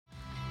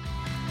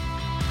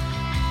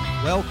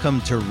Welcome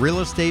to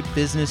Real Estate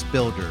Business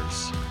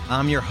Builders.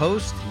 I'm your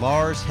host,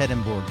 Lars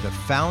Hedenborg, the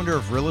founder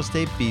of Real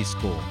Estate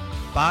B-School.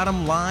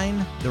 Bottom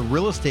line, the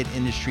real estate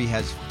industry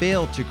has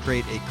failed to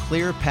create a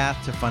clear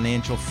path to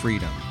financial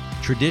freedom.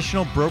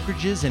 Traditional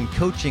brokerages and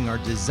coaching are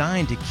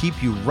designed to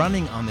keep you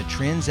running on the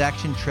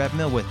transaction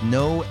treadmill with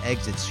no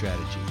exit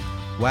strategy.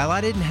 While I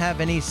didn't have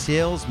any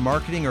sales,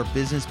 marketing, or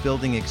business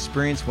building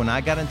experience when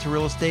I got into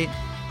real estate,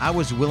 I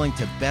was willing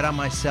to bet on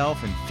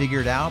myself and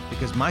figure it out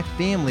because my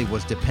family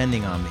was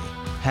depending on me.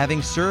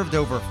 Having served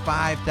over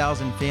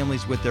 5,000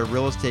 families with their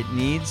real estate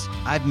needs,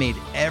 I've made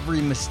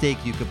every mistake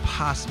you could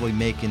possibly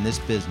make in this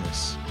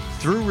business.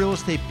 Through Real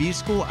Estate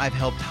B-School, I've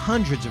helped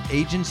hundreds of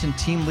agents and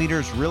team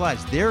leaders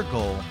realize their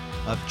goal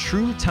of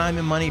true time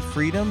and money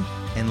freedom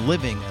and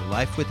living a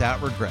life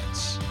without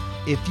regrets.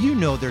 If you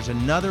know there's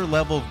another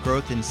level of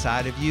growth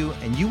inside of you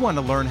and you want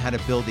to learn how to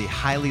build a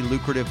highly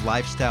lucrative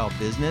lifestyle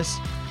business,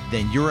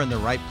 then you're in the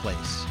right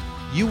place.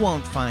 You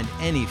won't find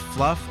any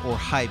fluff or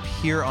hype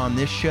here on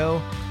this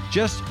show,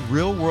 just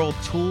real-world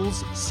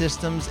tools,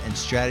 systems, and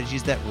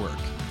strategies that work.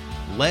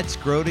 Let's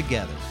grow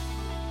together.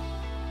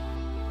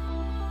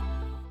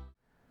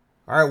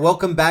 All right,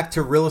 welcome back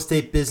to Real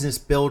Estate Business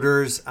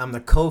Builders. I'm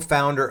the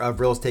co-founder of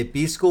Real Estate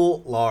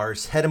B-School,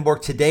 Lars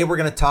Hedenborg. Today, we're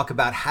going to talk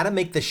about how to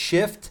make the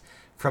shift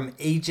from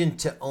agent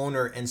to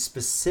owner, and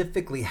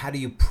specifically, how do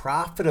you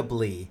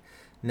profitably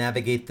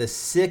navigate the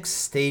 6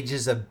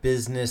 stages of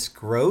business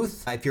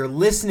growth. If you're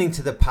listening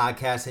to the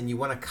podcast and you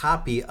want a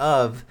copy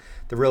of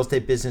the Real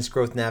Estate Business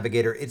Growth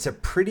Navigator, it's a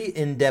pretty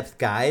in-depth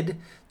guide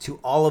to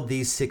all of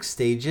these 6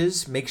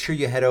 stages. Make sure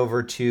you head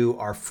over to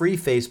our free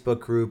Facebook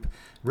group,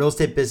 Real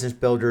Estate Business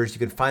Builders. You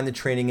can find the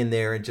training in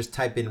there and just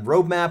type in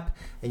roadmap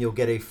and you'll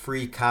get a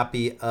free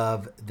copy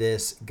of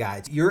this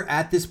guide. You're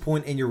at this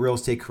point in your real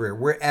estate career,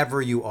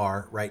 wherever you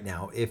are right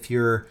now. If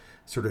you're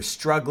sort of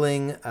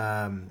struggling,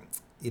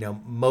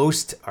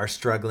 most are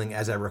struggling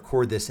as I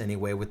record this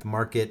anyway, with the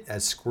market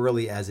as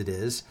squirrely as it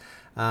is.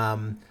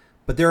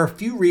 But there are a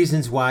few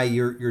reasons why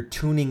you're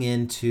tuning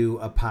into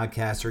a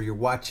podcast or you're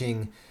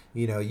watching,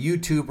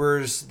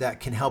 YouTubers that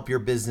can help your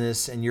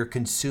business and you're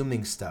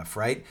consuming stuff,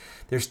 right?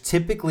 There's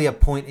typically a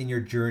point in your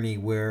journey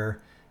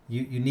where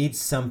you need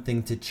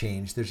something to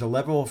change. There's a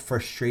level of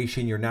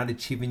frustration. You're not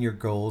achieving your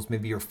goals.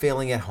 Maybe you're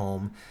failing at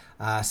home.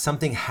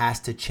 Something has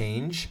to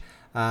change.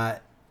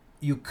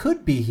 You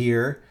could be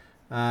here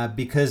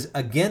because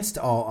against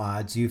all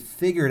odds, you've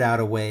figured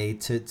out a way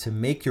to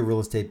make your real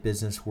estate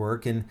business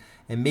work, and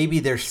maybe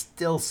there's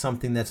still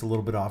something that's a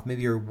little bit off.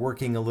 Maybe you're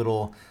working a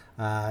little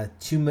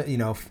too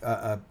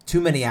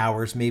many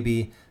hours.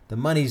 Maybe the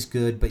money's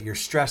good, but you're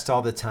stressed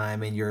all the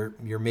time, and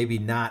you're maybe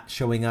not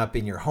showing up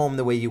in your home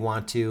the way you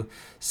want to.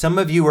 Some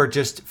of you are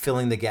just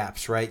filling the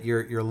gaps, right?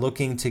 You're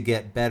looking to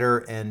get better,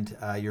 and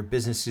your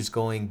business is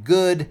going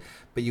good,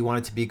 but you want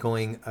it to be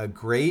going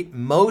great.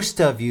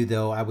 Most of you,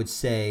 though, I would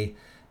say,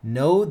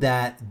 know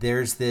that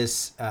there's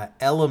this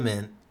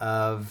element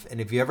of, and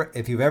if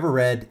you've ever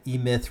read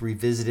E-Myth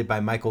Revisited by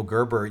Michael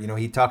Gerber,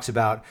 he talks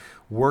about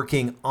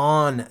working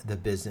on the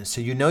business. So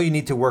you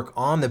need to work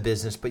on the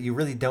business, but you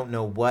really don't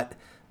know what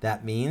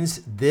that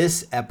means.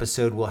 This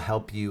episode will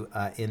help you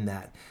in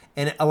that.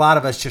 And a lot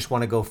of us just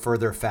want to go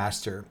further,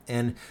 faster.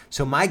 And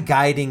so my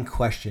guiding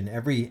question,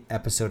 every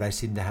episode I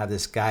seem to have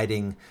this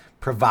guiding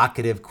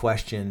provocative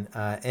question,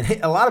 and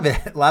a lot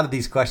of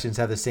these questions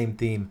have the same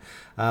theme,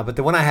 but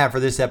the one I have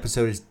for this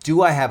episode is: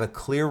 do I have a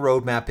clear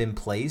roadmap in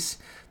place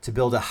to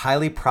build a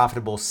highly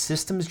profitable,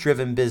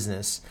 systems-driven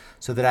business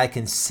so that I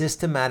can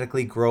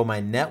systematically grow my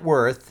net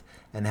worth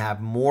and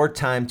have more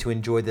time to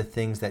enjoy the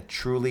things that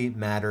truly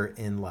matter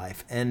in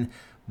life? And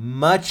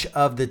much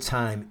of the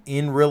time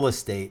in real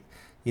estate,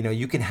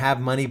 you can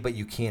have money, but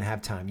you can't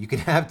have time. You can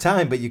have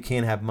time, but you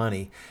can't have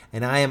money.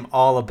 And I am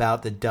all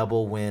about the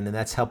double win, and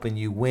that's helping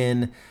you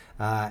win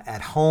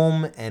at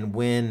home and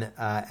win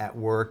at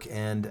work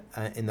and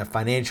in the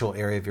financial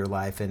area of your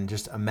life, and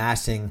just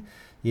amassing,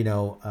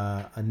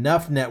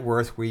 enough net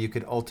worth where you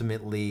could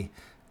ultimately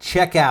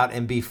check out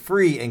and be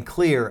free and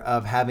clear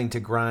of having to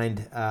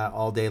grind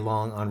all day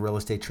long on real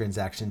estate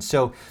transactions.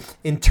 So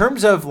in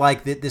terms of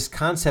this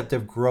concept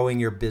of growing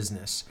your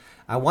business,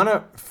 I want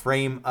to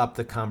frame up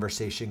the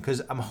conversation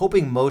because I'm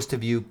hoping most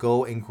of you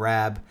go and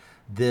grab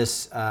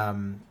this,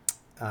 the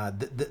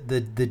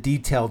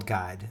detailed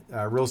guide,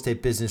 Real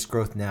Estate Business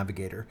Growth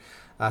Navigator.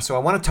 So I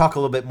want to talk a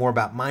little bit more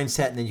about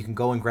mindset, and then you can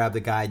go and grab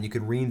the guide. And you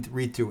can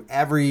read through.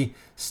 Every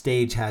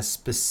stage has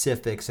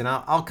specifics, and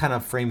I'll kind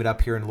of frame it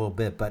up here in a little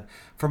bit. But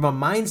from a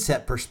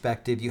mindset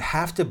perspective, you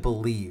have to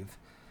believe.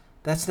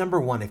 That's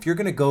number one. If you're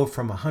going to go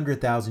from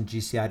 100,000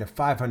 GCI to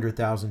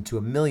 500,000 to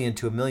 $1 million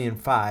to $1.5 million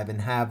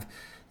and have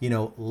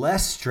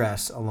less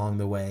stress along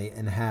the way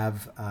and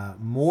have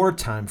more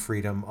time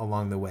freedom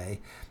along the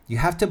way, you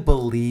have to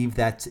believe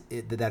that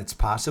it's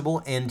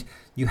possible, and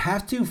you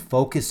have to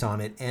focus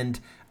on it. And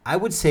I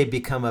would say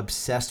become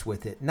obsessed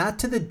with it, not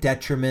to the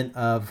detriment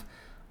of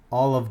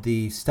all of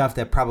the stuff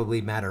that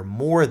probably matter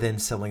more than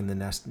selling the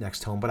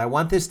next home. But I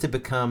want this to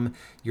become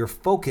your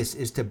focus,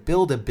 is to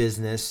build a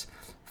business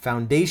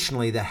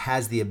foundationally that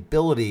has the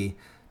ability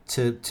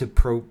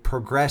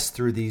progress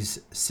through these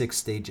 6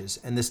 stages.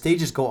 And the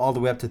stages go all the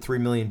way up to 3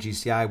 million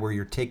GCI, where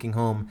you're taking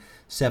home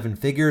 7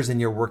 figures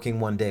and you're working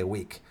 1 day a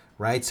week,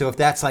 right? So if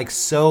that's like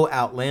so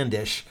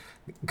outlandish,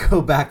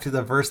 go back to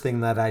the first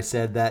thing that I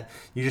said, that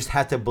you just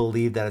have to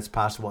believe that it's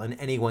possible and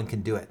anyone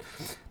can do it.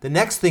 The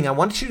next thing, I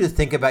want you to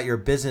think about your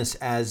business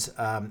as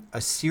a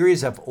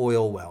series of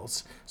oil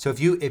wells. So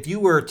if you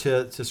were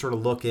to sort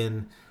of look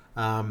in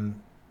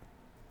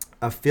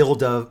a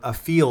field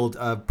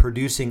of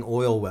producing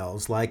oil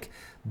wells, like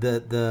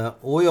the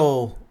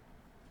oil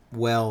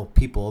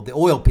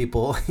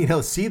people,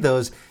 see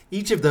those,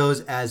 each of those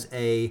as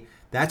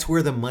that's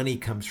where the money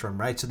comes from,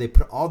 right? So they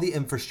put all the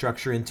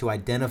infrastructure into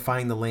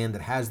identifying the land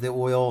that has the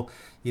oil.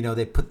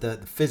 They put the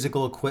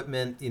physical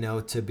equipment,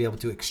 to be able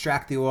to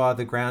extract the oil out of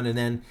the ground. And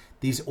then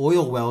these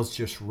oil wells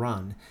just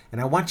run.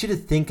 And I want you to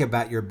think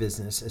about your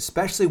business,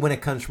 especially when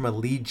it comes from a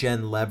lead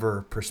gen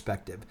lever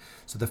perspective.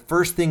 So the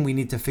first thing we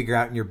need to figure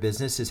out in your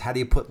business is, how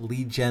do you put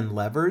lead gen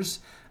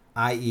levers,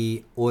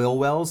 i.e. oil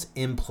wells,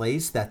 in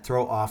place that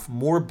throw off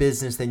more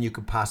business than you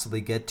could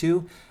possibly get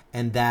to?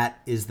 And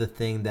that is the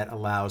thing that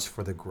allows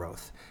for the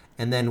growth.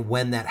 And then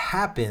when that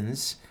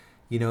happens,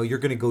 you're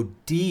going to go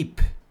deep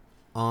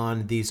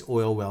on these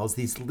oil wells,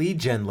 these lead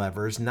gen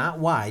levers, not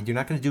wide. You're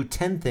not going to do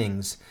 10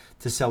 things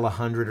to sell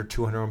 100 or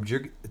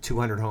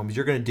 200 homes.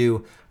 You're going to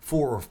do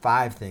 4 or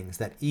 5 things,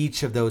 that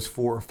each of those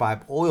 4 or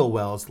 5 oil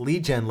wells,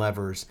 lead gen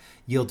levers,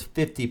 yield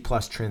 50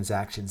 plus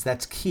transactions.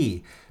 That's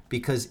key,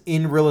 because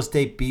in Real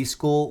Estate B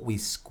School, we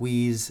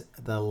squeeze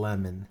the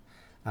lemon.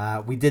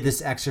 We did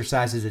this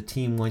exercise as a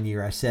team one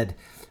year. I said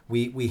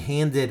we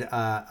handed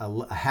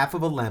a half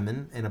of a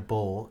lemon in a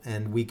bowl,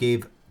 and we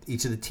gave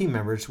each of the team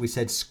members, we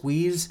said,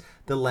 squeeze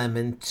the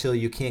lemon till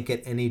you can't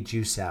get any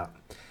juice out.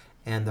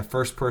 And the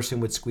first person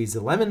would squeeze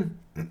the lemon.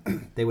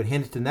 They would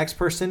hand it to the next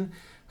person,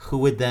 who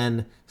would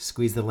then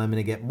squeeze the lemon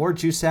and get more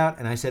juice out.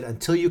 And I said,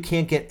 until you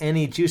can't get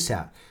any juice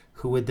out,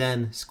 who would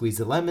then squeeze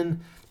the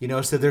lemon.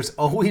 So there's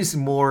always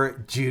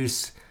more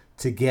juice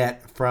to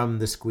get from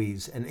the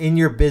squeeze. And in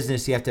your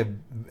business, you have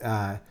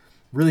to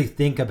really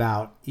think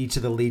about each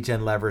of the lead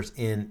gen levers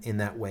in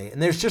that way.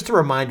 And there's just a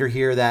reminder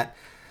here that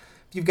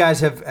if you guys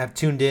have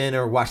tuned in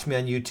or watched me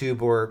on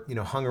YouTube, or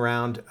hung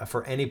around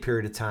for any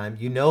period of time,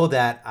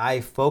 that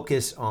I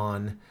focus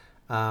on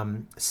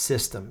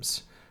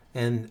systems.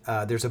 And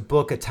there's a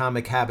book,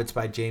 Atomic Habits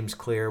by James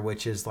Clear,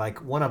 which is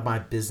like one of my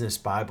business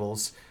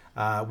Bibles.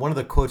 One of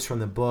the quotes from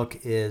the book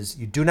is,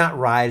 you do not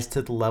rise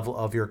to the level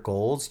of your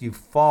goals, you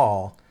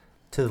fall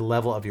to the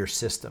level of your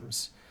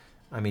systems.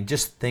 I mean,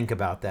 just think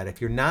about that.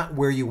 If you're not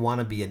where you want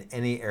to be in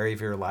any area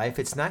of your life,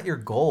 it's not your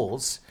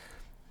goals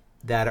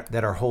that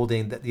are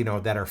holding,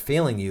 that are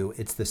failing you.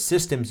 It's the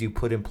systems you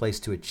put in place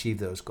to achieve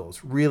those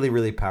goals. Really,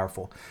 really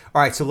powerful.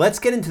 All right, so let's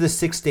get into the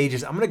 6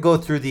 stages. I'm going to go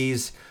through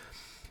these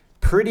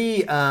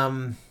pretty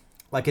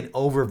like an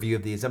overview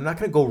of these. I'm not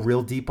going to go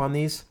real deep on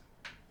these,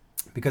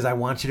 because I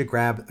want you to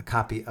grab a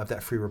copy of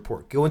that free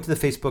report. Go into the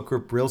Facebook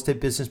group, Real Estate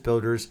Business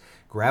Builders,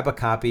 grab a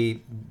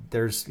copy.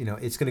 There's,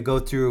 it's going to go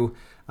through,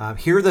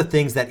 here are the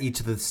things that each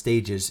of the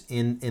stages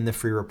in the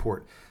free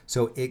report.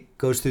 So it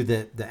goes through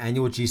the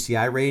annual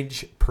GCI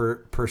range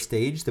per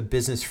stage, the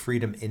Business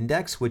Freedom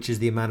Index, which is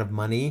the amount of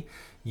money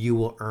you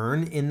will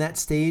earn in that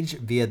stage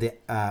via the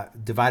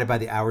divided by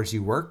the hours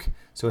you work.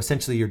 So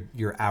essentially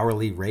your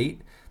hourly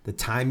rate, the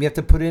time you have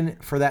to put in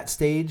for that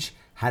stage.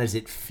 How does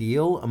it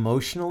feel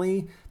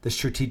emotionally? The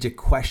strategic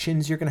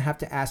questions you're going to have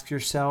to ask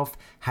yourself.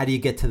 How do you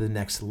get to the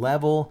next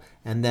level?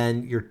 And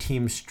then your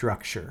team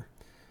structure.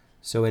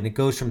 So, and it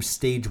goes from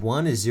stage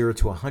 1 is 0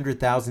 to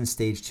 100,000.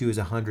 Stage 2 is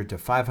 100 to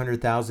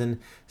 500,000.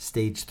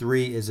 Stage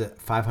 3 is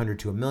 500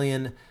 to a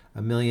million to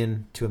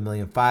 $1.5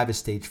 million is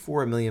stage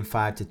 4. $1.5 million to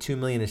 $2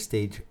 million is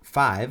stage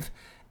 5.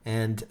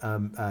 And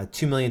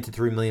 $2 million to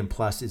 $3 million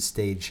plus is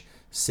stage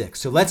 6.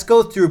 So let's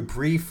go through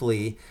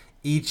briefly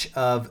each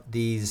of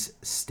these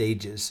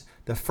stages.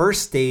 The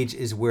first stage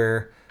is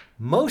where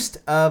most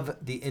of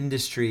the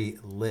industry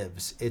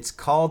lives. It's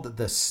called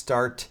the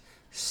start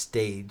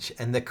stage.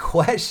 And the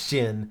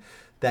question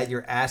that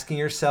you're asking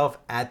yourself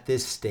at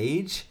this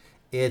stage,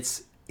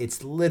 it's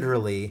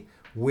literally,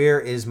 where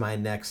is my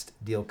next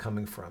deal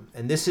coming from?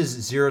 And this is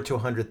 0 to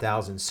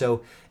 100,000.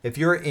 So if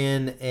you're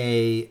in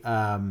a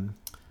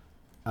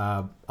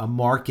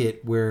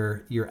market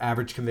where your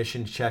average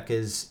commission check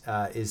is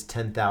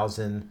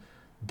 $10,000,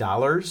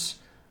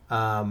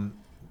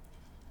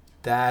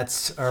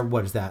 that's, or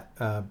what is that?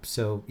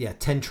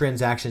 10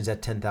 transactions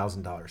at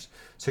 $10,000.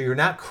 So you're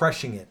not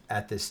crushing it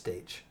at this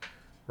stage,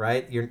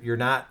 right? You're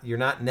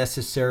not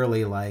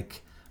necessarily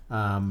like,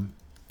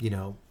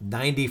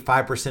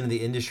 95% of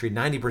the industry,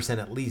 90%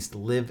 at least,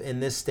 live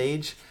in this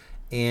stage,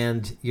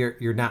 and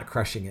you're not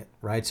crushing it,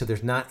 right? So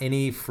there's not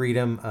any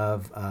freedom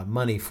of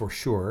money for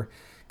sure,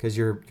 because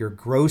you're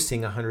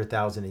grossing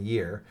 $100,000 a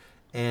year.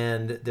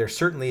 And there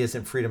certainly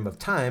isn't freedom of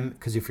time,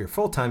 because if you're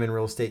full-time in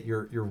real estate,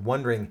 you're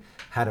wondering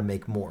how to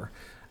make more.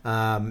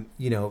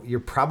 You're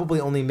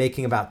probably only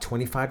making about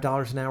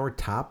 $25 an hour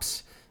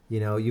tops.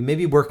 You may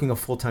be working a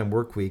full-time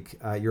work week.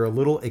 You're a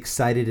little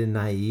excited and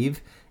naive.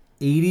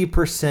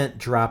 80%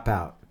 drop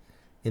out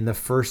in the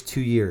first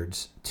 2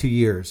 years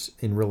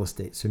in real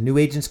estate. So new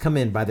agents come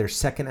in by their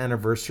second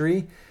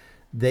anniversary.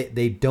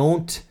 They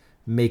don't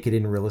make it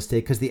in real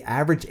estate because the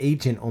average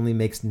agent only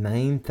makes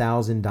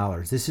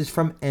 $9,000. This is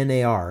from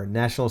NAR,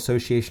 National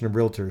Association of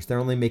Realtors. They're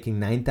only making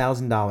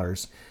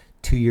 $9,000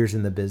 2 years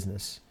in the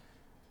business.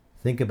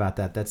 Think about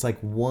that. That's like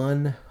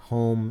one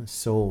home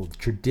sold.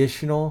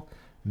 Traditional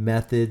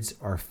methods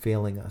are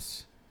failing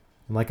us.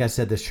 And like I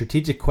said, the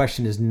strategic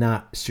question is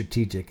not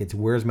strategic. It's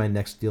where's my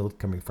next deal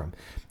coming from?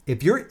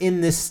 If you're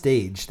in this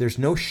stage, there's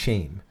no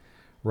shame,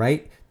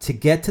 right? To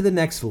get to the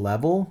next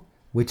level,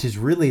 which is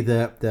really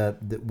the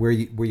where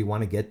you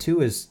want to get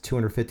to is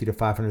 250 to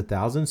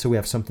 500,000. So we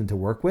have something to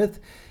work with.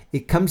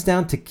 It comes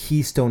down to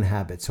keystone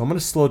habits. So I'm going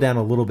to slow down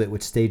a little bit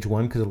with stage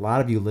one because a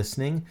lot of you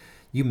listening,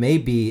 you may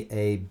be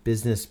a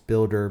business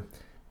builder,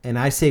 and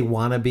I say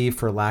wannabe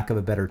for lack of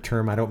a better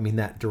term. I don't mean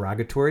that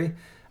derogatory,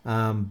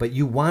 but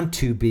you want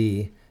to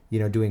be,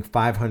 doing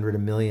 500, a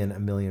million, 1.5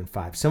 million.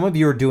 Some of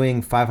you are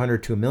doing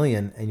 500 to 1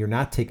 million, and you're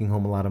not taking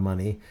home a lot of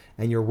money,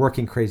 and you're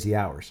working crazy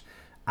hours.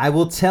 I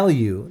will tell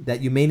you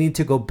that you may need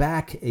to go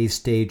back a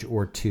stage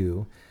or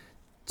two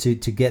to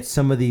get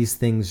some of these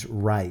things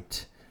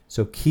right.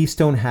 So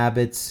keystone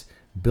habits,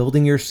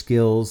 building your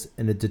skills,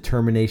 and a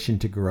determination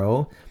to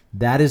grow.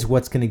 That is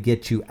what's going to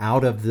get you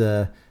out of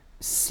the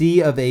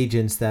sea of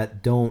agents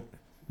that don't,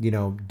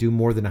 do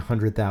more than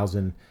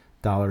 $100,000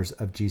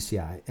 of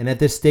GCI. And at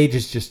this stage,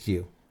 it's just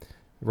you,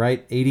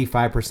 right?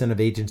 85% of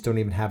agents don't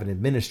even have an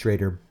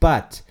administrator,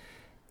 but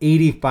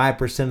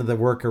 85% of the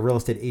work a real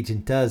estate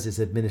agent does is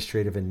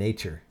administrative in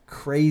nature.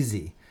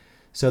 Crazy.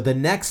 So the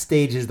next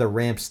stage is the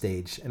ramp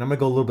stage. And I'm going to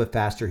go a little bit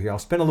faster here. I'll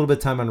spend a little bit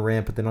of time on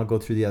ramp, but then I'll go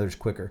through the others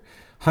quicker.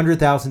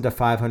 100,000 to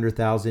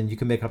 500,000. You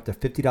can make up to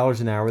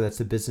 $50 an hour. That's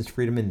the Business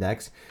Freedom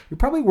Index. You're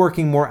probably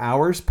working more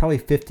hours, probably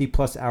 50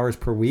 plus hours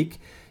per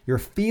week. You're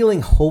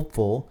feeling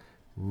hopeful,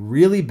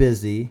 really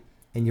busy,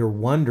 and you're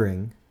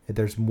wondering if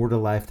there's more to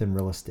life than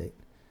real estate.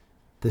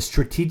 The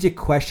strategic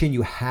question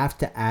you have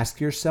to ask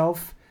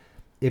yourself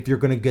if you're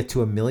going to get to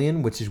 1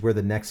 million, which is where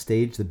the next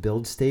stage, the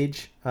build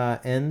stage,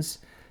 ends,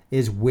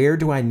 is where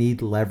do I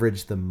need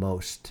leverage the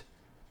most?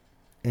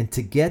 And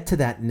to get to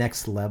that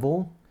next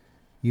level,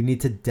 you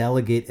need to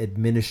delegate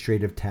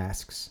administrative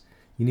tasks.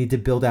 You need to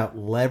build out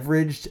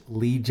leveraged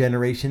lead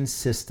generation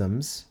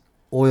systems,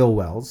 oil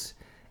wells,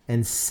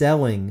 and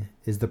selling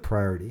is the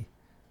priority.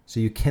 So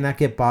you cannot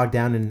get bogged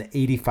down in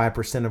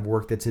 85% of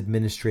work that's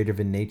administrative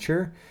in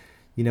nature.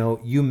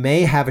 You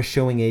may have a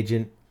showing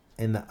agent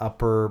in the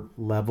upper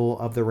level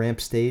of the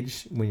ramp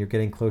stage when you're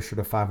getting closer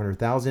to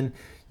 500,000.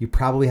 You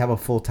probably have a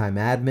full-time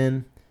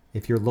admin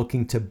if you're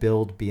looking to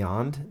build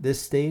beyond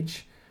this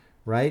stage,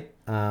 right?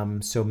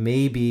 So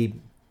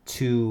maybe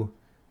 2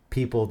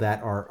 people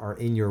that are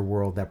in your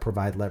world that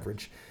provide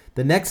leverage.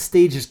 The next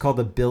stage is called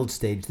the build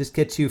stage. This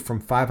gets you from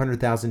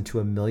 500,000 to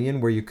 1 million,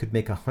 where you could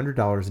make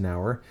 $100 an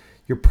hour.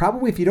 You're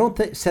probably, if you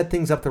don't set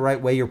things up the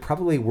right way, you're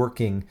probably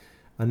working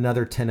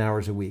another 10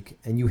 hours a week,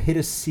 and you hit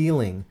a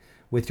ceiling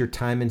with your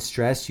time and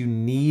stress. You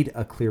need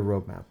a clear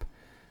roadmap.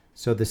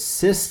 So the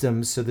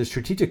systems, so the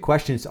strategic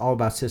question is all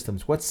about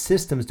systems. What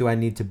systems do I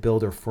need to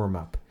build or firm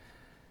up?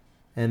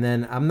 And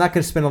then I'm not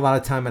going to spend a lot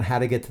of time on how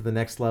to get to the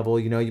next level.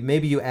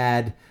 Maybe you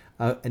add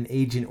an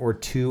agent or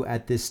 2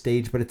 at this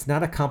stage, but it's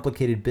not a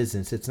complicated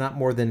business. It's not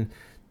more than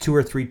 2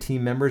 or 3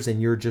 team members,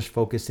 and you're just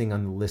focusing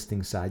on the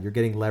listing side. You're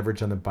getting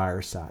leverage on the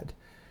buyer side,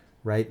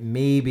 right?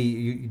 Maybe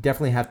you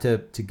definitely have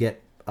to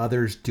get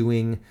others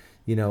doing,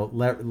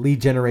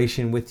 lead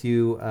generation with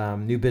you,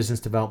 new business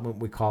development,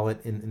 we call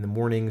it in the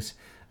mornings.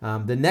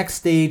 The next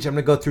stage, I'm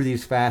going to go through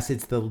these fast.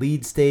 It's the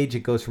lead stage. It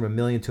goes from 1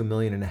 million to 1.5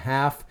 million.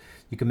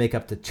 You can make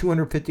up to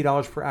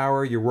 $250 per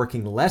hour. You're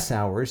working less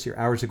hours. Your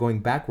hours are going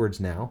backwards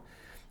now.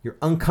 You're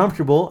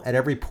uncomfortable at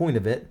every point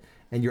of it.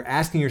 And you're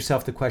asking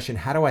yourself the question,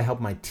 how do I help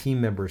my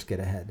team members get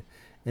ahead?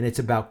 And it's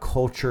about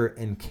culture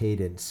and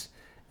cadence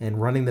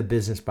and running the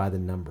business by the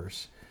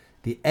numbers.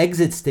 The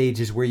exit stage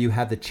is where you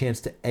have the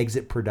chance to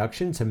exit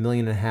production. It's 1.5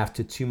 million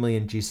to 2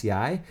 million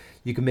GCI.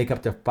 You can make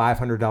up to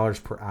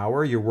 $500 per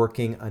hour. You're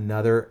working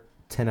another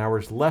 10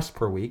 hours less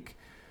per week.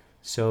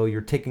 So you're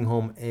taking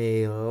home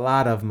a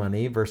lot of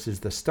money versus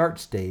the start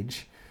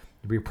stage.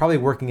 You're probably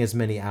working as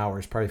many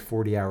hours, probably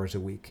 40 hours a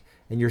week,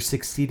 and you're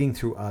succeeding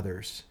through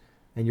others.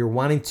 And you're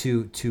wanting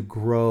to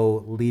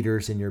grow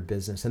leaders in your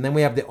business. And then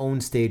we have the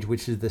own stage,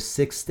 which is the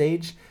 6th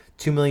stage,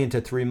 2 million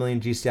to 3 million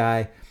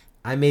GCI.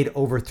 I made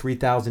over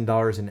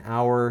 $3,000 an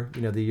hour.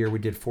 The year we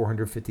did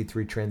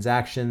 453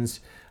 transactions,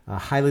 a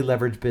highly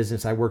leveraged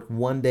business. I worked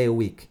 1 day a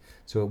week.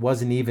 So it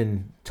wasn't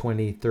even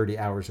 20, 30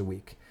 hours a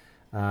week.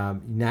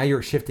 Now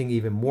you're shifting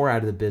even more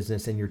out of the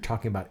business, and you're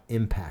talking about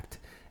impact.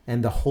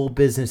 And the whole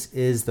business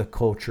is the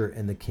culture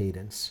and the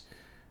cadence.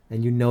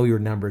 And your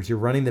numbers. You're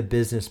running the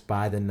business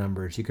by the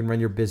numbers. You can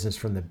run your business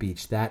from the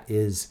beach. That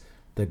is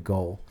the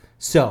goal.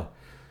 So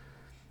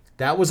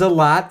That was a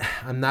lot.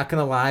 I'm not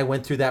going to lie. I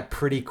went through that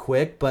pretty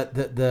quick. But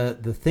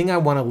the thing I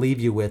want to leave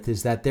you with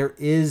is that there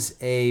is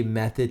a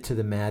method to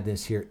the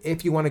madness here.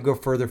 If you want to go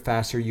further,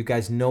 faster, you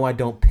guys know I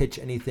don't pitch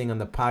anything on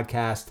the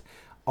podcast.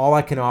 All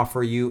I can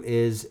offer you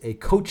is a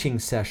coaching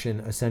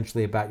session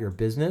essentially about your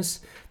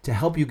business to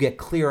help you get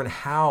clear on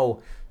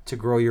how to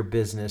grow your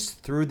business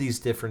through these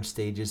different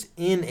stages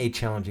in a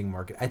challenging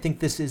market. I think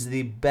this is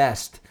the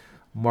best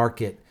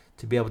market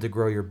to be able to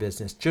grow your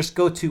business. Just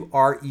go to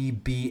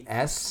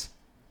REBS.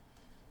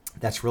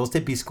 That's Real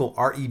Estate B School,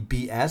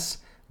 REBS,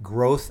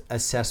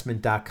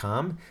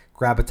 growthassessment.com.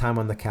 Grab a time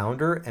on the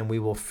calendar and we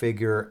will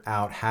figure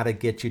out how to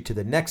get you to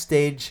the next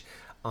stage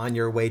on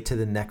your way to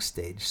the next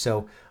stage.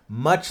 So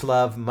much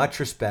love, much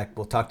respect.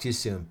 We'll talk to you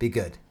soon. Be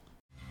good.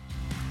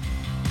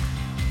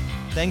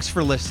 Thanks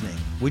for listening.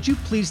 Would you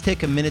please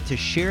take a minute to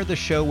share the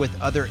show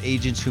with other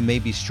agents who may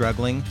be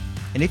struggling?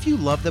 And if you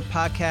love the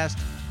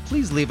podcast,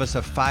 please leave us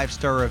a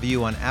 5-star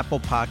review on Apple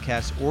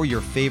Podcasts or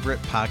your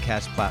favorite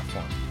podcast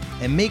platform.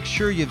 And make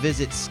sure you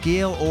visit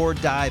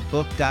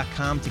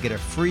scaleorddiebook.com to get a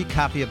free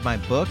copy of my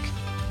book.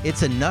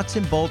 It's a nuts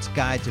and bolts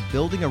guide to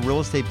building a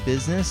real estate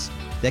business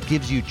that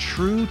gives you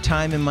true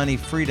time and money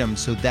freedom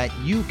so that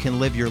you can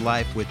live your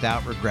life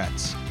without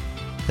regrets.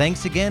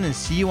 Thanks again and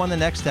see you on the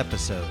next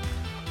episode.